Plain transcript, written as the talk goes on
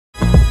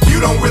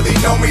don't really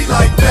know me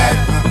like that.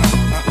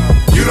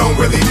 You don't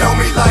really know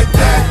me like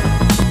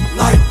that.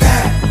 Like that.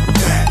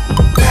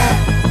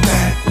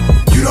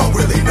 You don't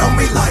really know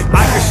me like that.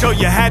 I can show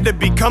you how to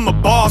become a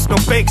boss, no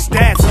fake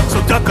stats.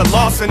 So duck a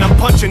loss and I'm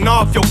punching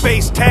off your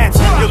face tats.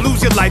 You'll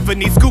lose your life and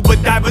need scuba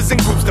divers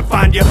and groups to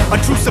find you. A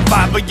true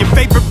survivor, your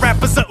favorite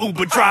rapper's a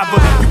Uber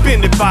driver. You've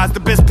been advised the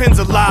best pins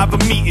alive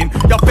are meeting.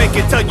 Y'all fake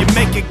it till you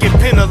make it, get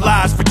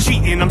penalized for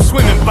cheating. I'm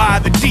swimming by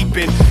the deep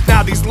end.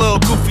 Now these little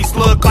goofies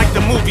look like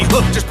the movie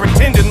Hook, just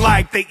pretending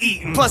like they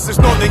eating. Plus this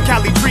Northern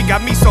Cali tree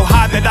got me so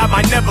high that I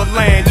might never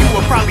land. You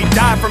will probably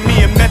die from me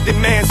and Method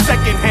Man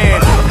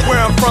secondhand. Where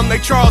I'm from, they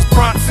Charles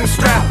Bronson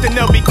strapped, and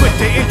they'll be quick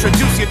to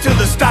introduce you to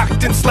the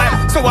Stockton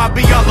slap. So I'll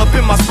be all up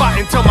in my spot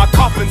until my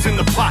coffin's in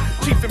the plot.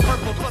 Chief in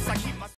purple, plus I